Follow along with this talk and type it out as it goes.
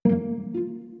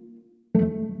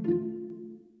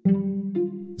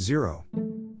0.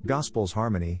 Gospels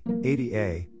Harmony,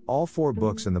 80a, all 4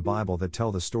 books in the Bible that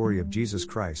tell the story of Jesus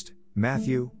Christ,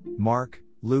 Matthew, Mark,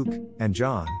 Luke, and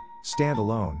John, stand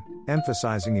alone,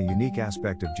 emphasizing a unique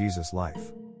aspect of Jesus'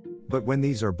 life. But when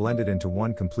these are blended into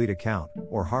one complete account,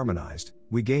 or harmonized,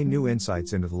 we gain new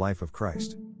insights into the life of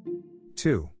Christ.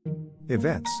 2.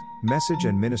 Events, message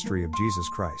and ministry of Jesus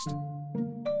Christ.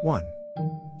 1.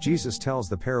 Jesus tells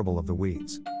the parable of the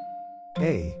weeds.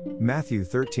 A. Matthew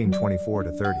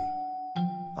 13:24-30.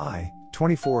 I.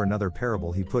 24 Another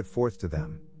parable he put forth to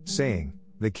them, saying,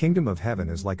 The kingdom of heaven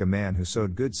is like a man who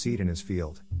sowed good seed in his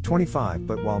field. 25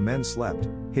 But while men slept,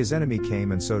 his enemy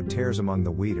came and sowed tares among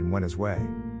the wheat and went his way.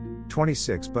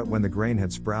 26 But when the grain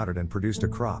had sprouted and produced a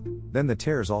crop, then the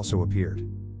tares also appeared.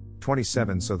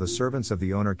 27 So the servants of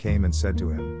the owner came and said to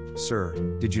him, Sir,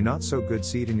 did you not sow good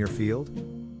seed in your field?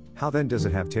 How then does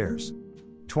it have tares?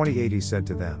 28 He said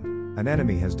to them, An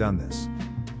enemy has done this.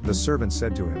 The servants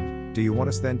said to him, Do you want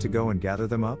us then to go and gather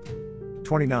them up?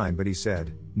 29 But he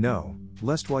said, No,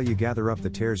 lest while you gather up the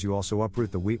tares you also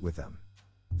uproot the wheat with them.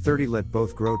 30 Let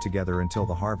both grow together until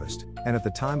the harvest, and at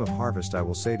the time of harvest I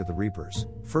will say to the reapers,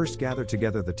 First gather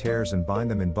together the tares and bind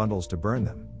them in bundles to burn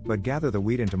them, but gather the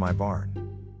wheat into my barn.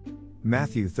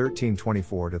 Matthew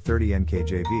 13:24-30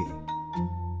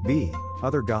 NKJV. B.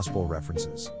 Other Gospel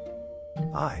references.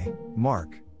 I.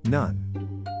 Mark,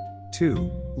 none.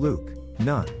 2. Luke,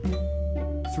 none.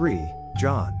 3.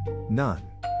 John, none.